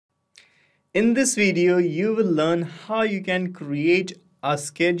In this video, you will learn how you can create a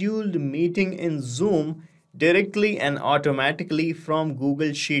scheduled meeting in Zoom directly and automatically from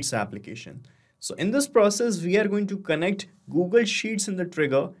Google Sheets application. So in this process, we are going to connect Google Sheets in the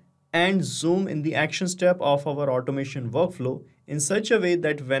trigger and Zoom in the action step of our automation workflow in such a way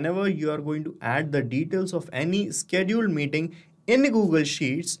that whenever you are going to add the details of any scheduled meeting in Google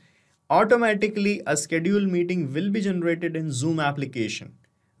Sheets, automatically a scheduled meeting will be generated in Zoom application.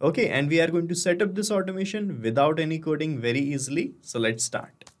 Okay, and we are going to set up this automation without any coding very easily. So let's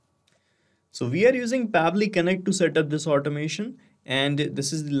start. So we are using Pabbly Connect to set up this automation, and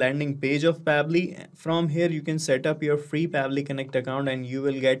this is the landing page of Pabbly. From here, you can set up your free Pabbly Connect account and you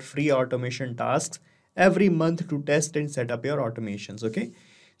will get free automation tasks every month to test and set up your automations. Okay,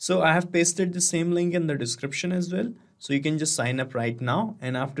 so I have pasted the same link in the description as well. So you can just sign up right now,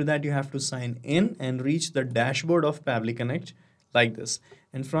 and after that you have to sign in and reach the dashboard of Pabbly Connect like this.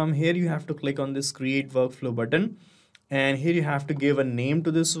 And from here you have to click on this create workflow button, and here you have to give a name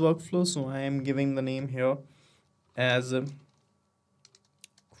to this workflow. So I am giving the name here as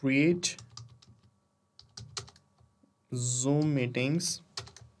create Zoom meetings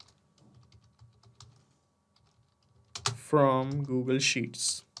from Google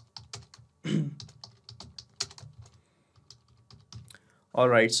Sheets.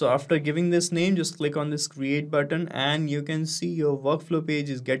 Alright, so after giving this name, just click on this create button and you can see your workflow page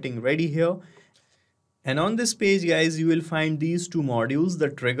is getting ready here. And on this page, guys, you will find these two modules, the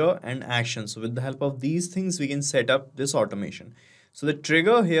trigger and action. So with the help of these things, we can set up this automation. So the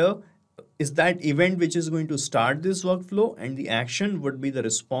trigger here is that event which is going to start this workflow, and the action would be the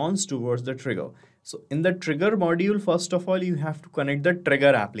response towards the trigger. So in the trigger module, first of all, you have to connect the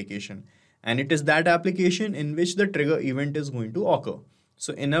trigger application, and it is that application in which the trigger event is going to occur.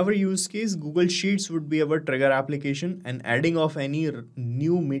 So in our use case, Google Sheets would be our trigger application, and adding of any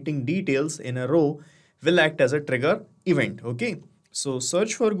new meeting details in a row will act as a trigger event. Okay, so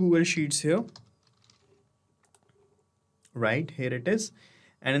search for Google Sheets here. Right, here it is.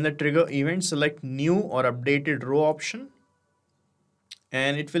 And in the trigger event, select new or updated row option,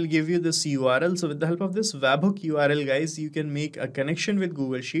 and it will give you this URL. So with the help of this webhook URL, guys, you can make a connection with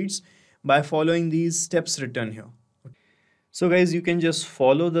Google Sheets by following these steps written here. So guys, you can just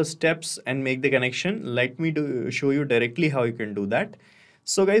follow the steps and make the connection. Let me show you directly how you can do that.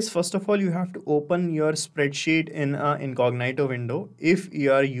 So guys, first of all, you have to open your spreadsheet in an incognito window if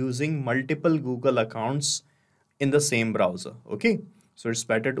you are using multiple Google accounts in the same browser. Okay, so it's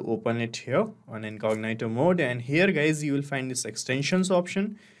better to open it here on incognito mode, and here guys, you will find this extensions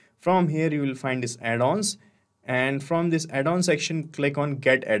option. From here you will find this add-ons, and from this add-on section, click on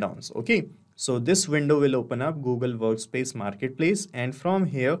get add-ons. Okay, so this window will open up Google Workspace Marketplace, and from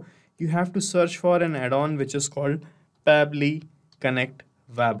here you have to search for an add-on which is called Pabbly Connect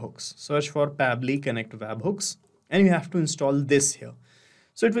webhooks. Search for Pabbly Connect webhooks, and you have to install this here.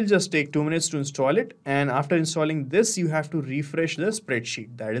 So it will just take 2 minutes to install it, and after installing this, you have to refresh the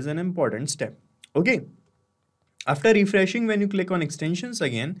spreadsheet. That is an important step. Okay, after refreshing, when you click on extensions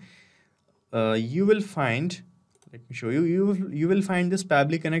again, you will find, let me show you, you will find this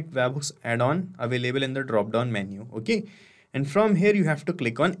Pabbly Connect webhooks add-on available in the drop down menu. Okay, and from here you have to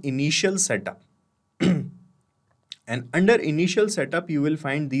click on initial setup. And under initial setup, you will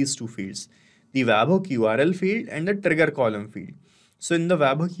find these two fields, the webhook URL field and the trigger column field. So in the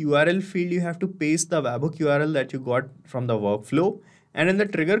webhook URL field, you have to paste the webhook URL that you got from the workflow. And in the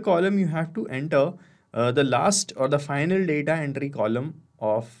trigger column, you have to enter the last or the final data entry column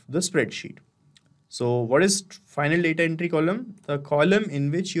of the spreadsheet. So what is final data entry column? The column in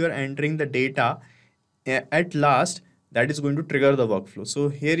which you are entering the data at last, that is going to trigger the workflow. So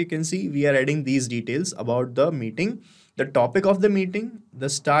here you can see we are adding these details about the meeting, the topic of the meeting, the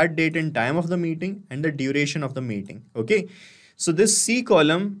start date and time of the meeting, and the duration of the meeting. Okay, so this C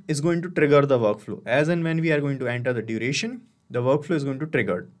column is going to trigger the workflow. As and when we are going to enter the duration, the workflow is going to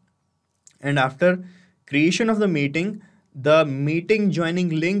trigger. And after creation of the meeting joining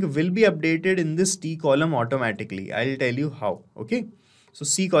link will be updated in this T column automatically. I'll tell you how. Okay, so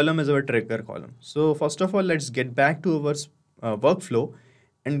C column is our trigger column. So first of all, let's get back to our workflow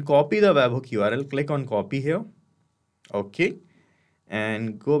and copy the webhook URL. Click on copy here. Okay,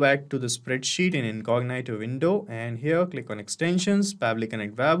 and go back to the spreadsheet in incognito window, and here click on extensions, Pabbly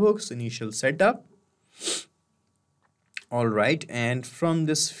Connect webhooks, initial setup. All right, and from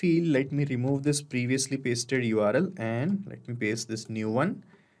this field, let me remove this previously pasted URL and let me paste this new one,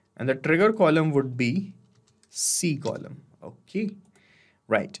 and the trigger column would be C column. Okay,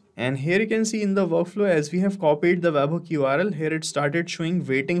 right, and here you can see in the workflow, as we have copied the webhook URL, here it started showing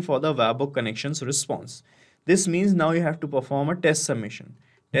waiting for the webhook connections response. This means now you have to perform a test submission.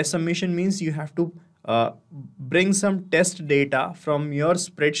 Test submission means you have to bring some test data from your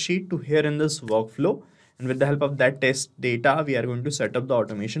spreadsheet to here in this workflow. And with the help of that test data, we are going to set up the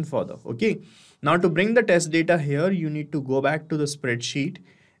automation further. Okay. Now to bring the test data here, you need to go back to the spreadsheet.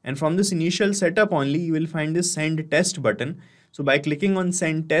 And from this initial setup only, you will find this send test button. So by clicking on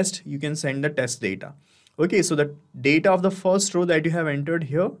send test, you can send the test data. Okay, so the data of the first row that you have entered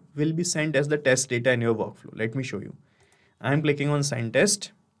here will be sent as the test data in your workflow. Let me show you. I'm clicking on send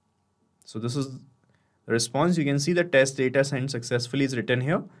test. So this is the response. You can see the test data sent successfully is written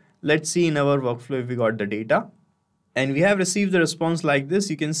here. Let's see in our workflow if we got the data. And we have received the response like this.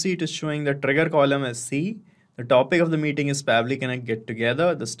 You can see it is showing the trigger column as C. The topic of the meeting is Pabbly Connect Get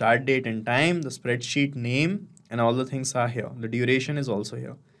Together. The start date and time, the spreadsheet name, and all the things are here. The duration is also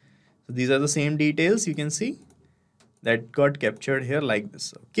here. So these are the same details you can see that got captured here like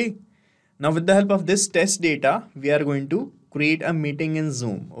this. Okay. Now with the help of this test data, we are going to create a meeting in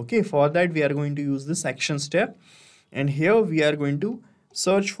Zoom. Okay. For that, we are going to use this action step. And here we are going to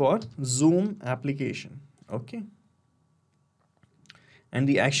search for Zoom application. Okay. And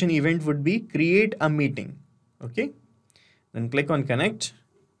the action event would be create a meeting. Okay. Then click on connect.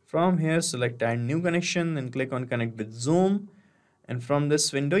 From here, select add new connection, then click on connect with Zoom. And from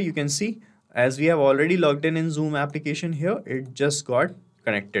this window, you can see as we have already logged in Zoom application here, it just got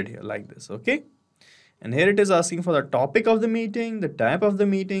connected here like this. Okay. And here it is asking for the topic of the meeting, the type of the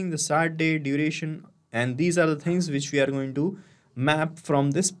meeting, the start date, duration, and these are the things which we are going to map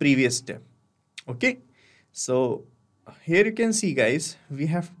from this previous step. Okay. So here you can see, guys, we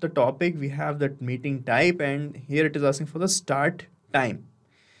have the topic, we have that meeting type, and here it is asking for the start time.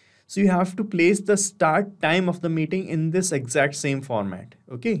 So you have to place the start time of the meeting in this exact same format.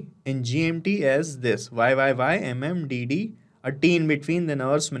 Okay. In GMT as this YYY a T in between, then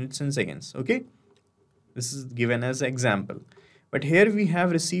hours, minutes, and seconds. Okay. This is given as example. But here we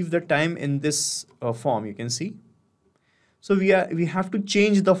have received the time in this form. You can see. So we have to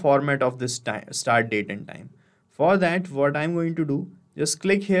change the format of this time, start date and time. For that, what I'm going to do, just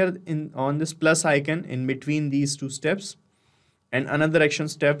click here on this plus icon in between these two steps, and another action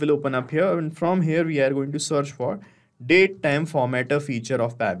step will open up here. And from here, we are going to search for date time formatter feature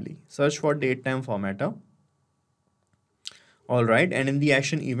of Pabbly. Search for date time formatter. All right. And in the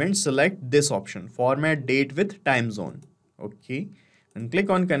action event, select this option, format date with time zone. Okay. And click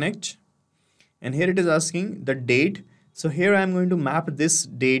on connect. And here it is asking the date. So here I'm going to map this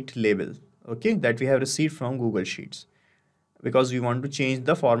date label. Okay, that we have received from Google Sheets, because we want to change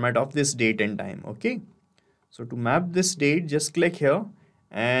the format of this date and time. Okay, so to map this date, just click here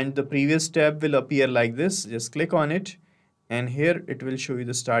and the previous tab will appear like this. Just click on it and here it will show you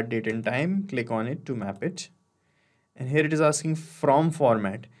the start date and time. Click on it to map it, and here it is asking from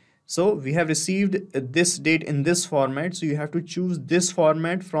format. So we have received this date in this format, so you have to choose this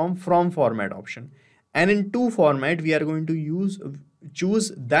format from format option. And in to format, we are going to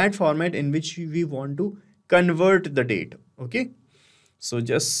choose that format in which we want to convert the date. Okay, so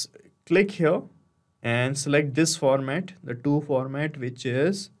just click here and select this format, the to format, which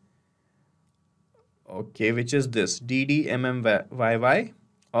is this DDMMYY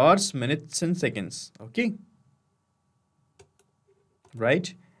hours, minutes, and seconds. Okay,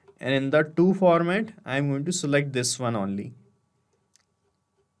 right. And in the to format, I'm going to select this one only,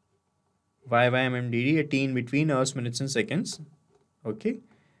 YYMMDD, a T in between hours, minutes, and seconds. Okay,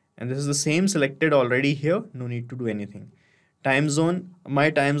 and this is the same selected already here. No need to do anything. Time zone,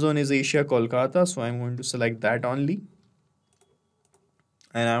 my time zone is Asia Kolkata, so I'm going to select that only,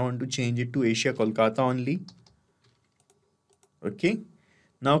 and I want to change it to Asia Kolkata only. Okay,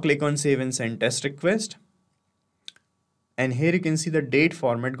 now click on save and send test request, and here you can see the date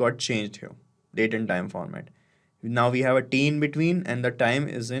format got changed here, date and time format. Now we have a T in between and the time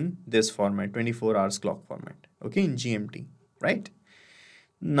is in this format, 24 hours clock format. Okay, in GMT, right?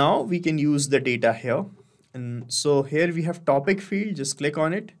 Now we can use the data here. And so here we have topic field, just click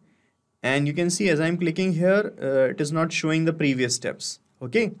on it. And you can see as I'm clicking here, it is not showing the previous steps.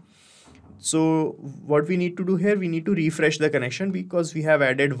 Okay. So what we need to do here, we need to refresh the connection because we have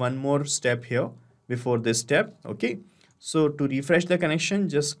added one more step here before this step. Okay. So to refresh the connection,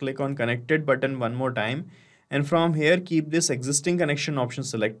 just click on connected button one more time. And from here, keep this existing connection option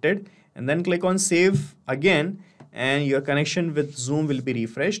selected and then click on save again, and your connection with Zoom will be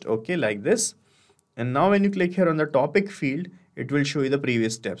refreshed. Okay, like this. And now when you click here on the topic field, it will show you the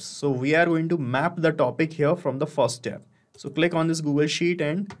previous steps. So we are going to map the topic here from the first step. So click on this Google Sheet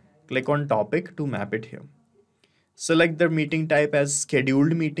and click on topic to map it here. Select the meeting type as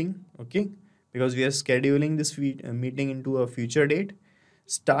scheduled meeting. Okay, because we are scheduling this meeting into a future date.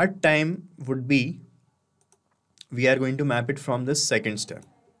 Start time would be, we are going to map it from this second step.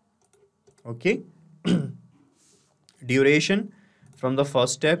 Okay. Duration, from the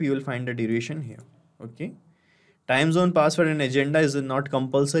first step you will find the duration here. Okay. Time zone, password and agenda is not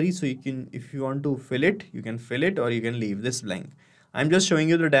compulsory, so you can, if you want to fill it, you can fill it, or you can leave this blank. I'm just showing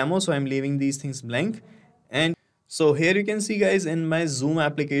you the demo, so I'm leaving these things blank. And so here you can see, guys, in my Zoom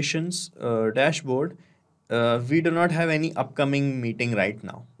applications dashboard, we do not have any upcoming meeting right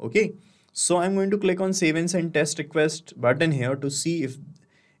now. Okay, so I'm going to click on save and send test request button here to see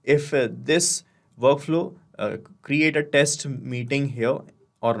if this workflow create a test meeting here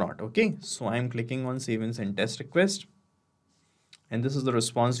or not. Okay, so I'm clicking on save and send test request, and this is the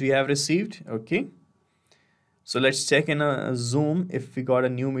response we have received. Okay, so let's check in a Zoom if we got a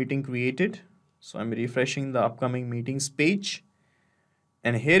new meeting created. So I'm refreshing the upcoming meetings page,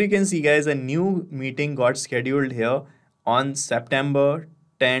 and here you can see, guys, a new meeting got scheduled here on September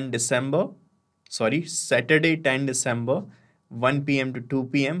 10 December, sorry, Saturday 10 December, 1 p.m. to 2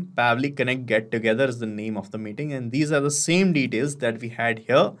 p.m. Pabbly Connect Get Together is the name of the meeting, and these are the same details that we had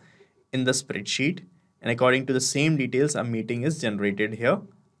here in the spreadsheet. And according to the same details, a meeting is generated here,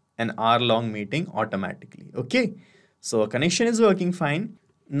 an hour-long meeting automatically. Okay, so a connection is working fine.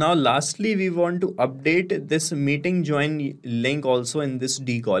 Now, lastly, we want to update this meeting join link also in this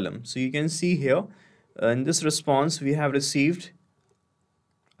D column. So you can see here in this response, we have received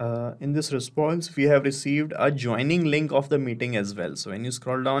a joining link of the meeting as well. So when you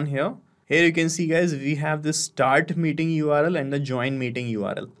scroll down here you can see, guys, we have this start meeting URL and the join meeting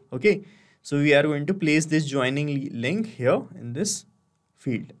URL. Okay, so we are going to place this joining link here in this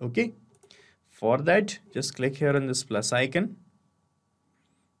field. Okay, for that, just click here on this plus icon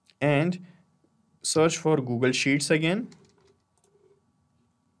and search for Google Sheets again.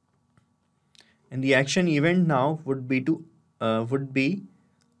 And the action event now would be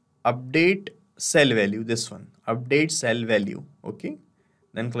update cell value, this one, update cell value. Okay,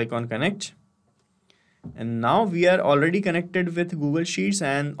 then click on connect, and now we are already connected with Google Sheets,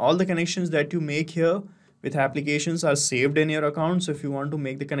 and all the connections that you make here with applications are saved in your account. So if you want to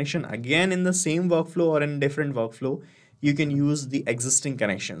make the connection again in the same workflow or in different workflow, you can use the existing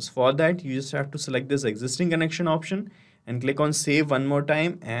connections. For that, you just have to select this existing connection option and click on save one more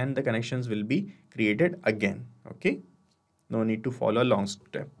time, and the connections will be created again. Okay, no need to follow a long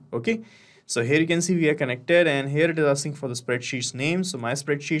step. Okay, so here you can see we are connected, and here it is asking for the spreadsheet's name. So my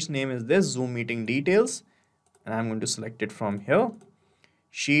spreadsheet's name is this, Zoom meeting details, and I'm going to select it from here.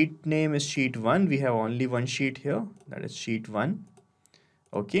 Sheet name is sheet 1. We have only one sheet here, that is sheet 1.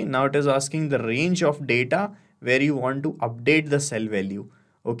 Okay, now it is asking the range of data where you want to update the cell value.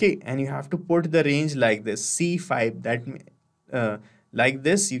 Okay, and you have to put the range like this, C5, that like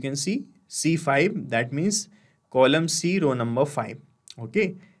this, you can see C5, that means column C, row number 5.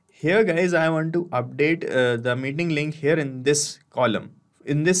 Okay, here, guys, I want to update the meeting link here in this column,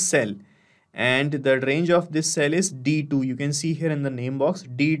 in this cell, and the range of this cell is D2. You can see here in the name box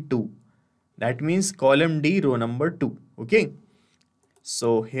D2, that means column D, row number 2. Okay,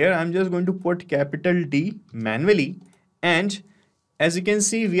 so here I'm just going to put capital D manually, and as you can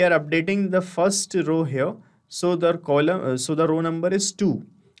see, we are updating the first row here, so the column so the row number is 2.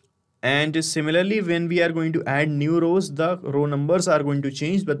 And similarly, when we are going to add new rows, the row numbers are going to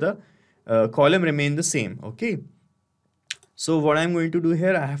change, but the column remain the same. Okay, so what I'm going to do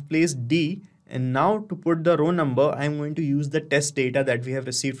here, I have placed D, and now to put the row number, I'm going to use the test data that we have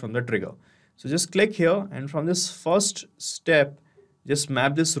received from the trigger. So just click here, and from this first step, just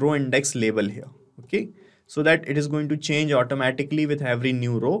map this row index label here. Okay, so that it is going to change automatically with every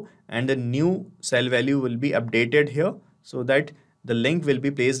new row, and the new cell value will be updated here, so that the link will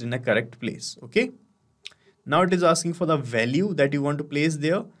be placed in a correct place. Okay, now it is asking for the value that you want to place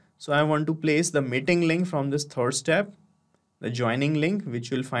there. So I want to place the meeting link from this third step, the joining link,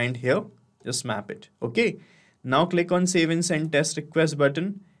 which you'll find here. Just map it. Okay, now click on save and send test request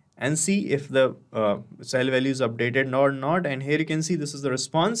button and see if the cell value is updated or not. And here you can see this is the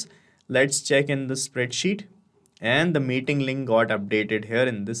response. Let's check in the spreadsheet, and the meeting link got updated here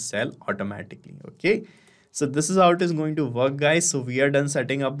in this cell automatically. Okay, so this is how it is going to work, guys. So we are done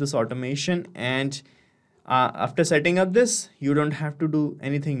setting up this automation, and after setting up this, you don't have to do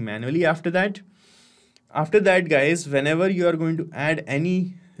anything manually after that. After that, guys, whenever you are going to add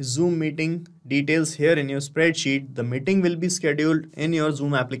any Zoom meeting details here in your spreadsheet, the meeting will be scheduled in your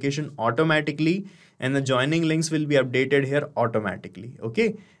Zoom application automatically, and the joining links will be updated here automatically.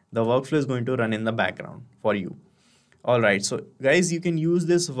 Okay, the workflow is going to run in the background for you. Alright, so guys, you can use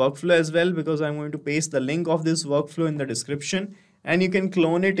this workflow as well, because I'm going to paste the link of this workflow in the description, and you can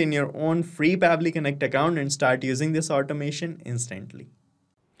clone it in your own free Pabbly Connect account and start using this automation instantly.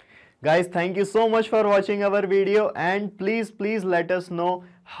 Guys, thank you so much for watching our video, and please let us know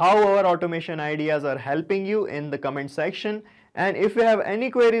how our automation ideas are helping you in the comment section. And if you have any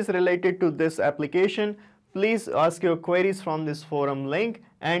queries related to this application, please ask your queries from this forum link,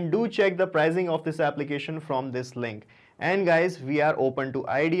 and do check the pricing of this application from this link. And guys, we are open to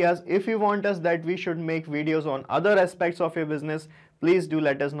ideas. If you want us that we should make videos on other aspects of your business, please do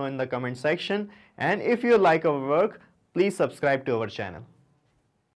let us know in the comment section. And if you like our work, please subscribe to our channel.